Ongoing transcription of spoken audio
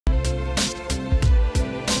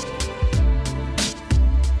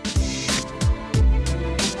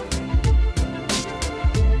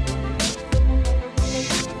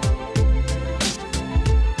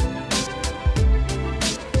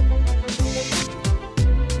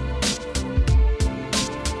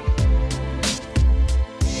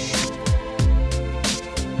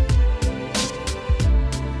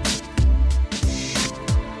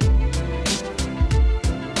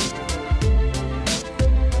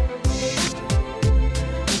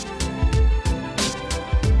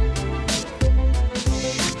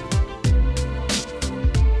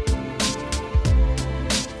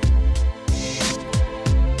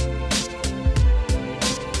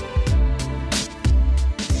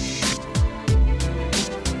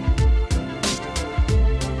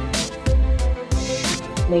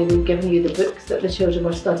they were giving you the books that the children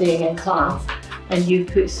were studying in class, and you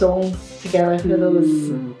put songs together for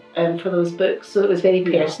those books, so it was very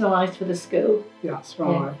personalised for the school. That's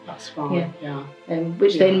right. That's right. Yeah.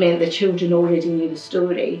 Which then meant the children already knew the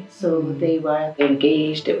story, so they were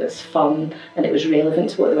engaged. It was fun, and it was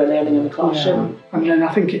relevant to what they were learning in the classroom. Yeah. And then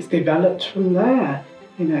I think it's developed from there.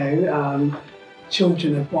 You know,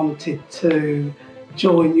 children have wanted to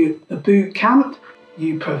join the boot camp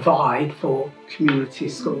you provide for community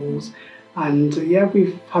schools, and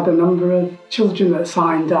we've had a number of children that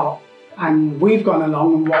signed up, and we've gone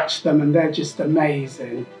along and watched them, and they're just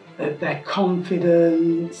amazing. Their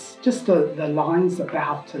confidence, just the lines that they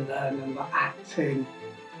have to learn, and the acting.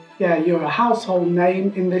 Yeah, you're a household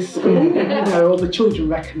name in this school. You know, all the children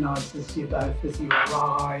recognise you both as you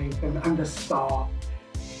arrive, and the staff.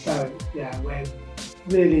 So yeah, we're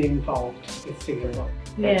really involved with Singing Book.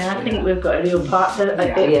 Yeah, I think we've got a real partner.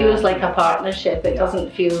 It feels like a partnership. It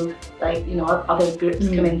doesn't feel like, you know, other groups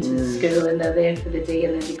come into the school and they're there for the day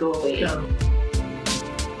and then they go away. No.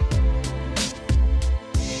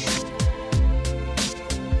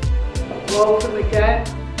 Welcome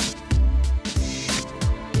again.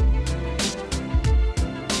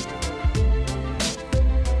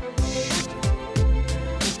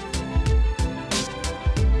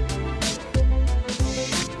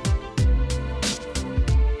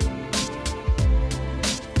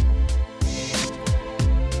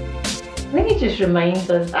 I think it just reminds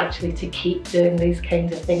us actually to keep doing these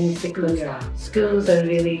kinds of things, because schools are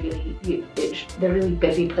really they're really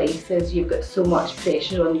busy places. You've got so much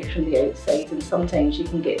pressure on you from the outside, and sometimes you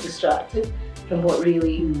can get distracted from what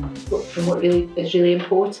really is really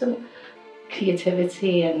important.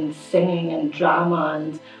 Creativity and singing and drama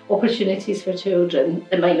and opportunities for children.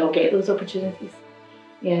 They might not get those opportunities.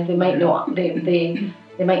 Yeah, they might not. They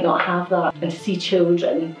might not have that. And to see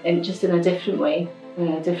children just in a different way, in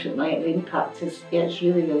a different light, the impact is it's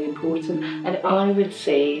really important. And I would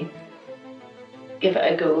say, give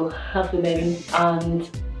it a go, have them in, and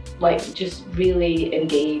like just really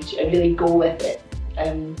engage and really go with it.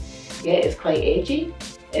 It's quite edgy.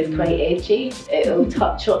 It's quite edgy. It'll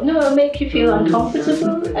touch on. No, it'll make you feel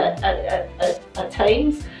uncomfortable at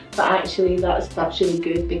times. But actually, that's really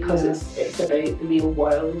good, because it's about the real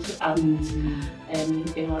world, and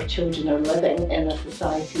you know, our children are living in a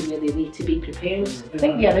society where they need to be prepared. I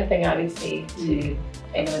think the other thing I would say to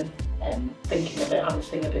anyone thinking about having a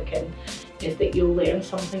Sing a Book in is that you'll learn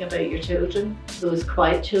something about your children. Those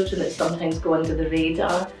quiet children that sometimes go under the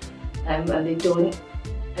radar, and they don't.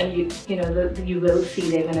 And you know, you will see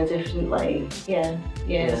them in a different light.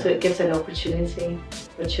 So it gives an opportunity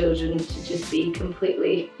for children to just be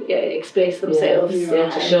completely, express themselves.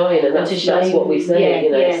 To shine, and that's what we say,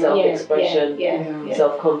 you know, self-expression,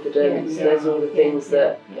 self-confidence. There's all the things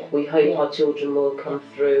that we hope our children will come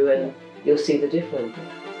through, and you'll see the difference.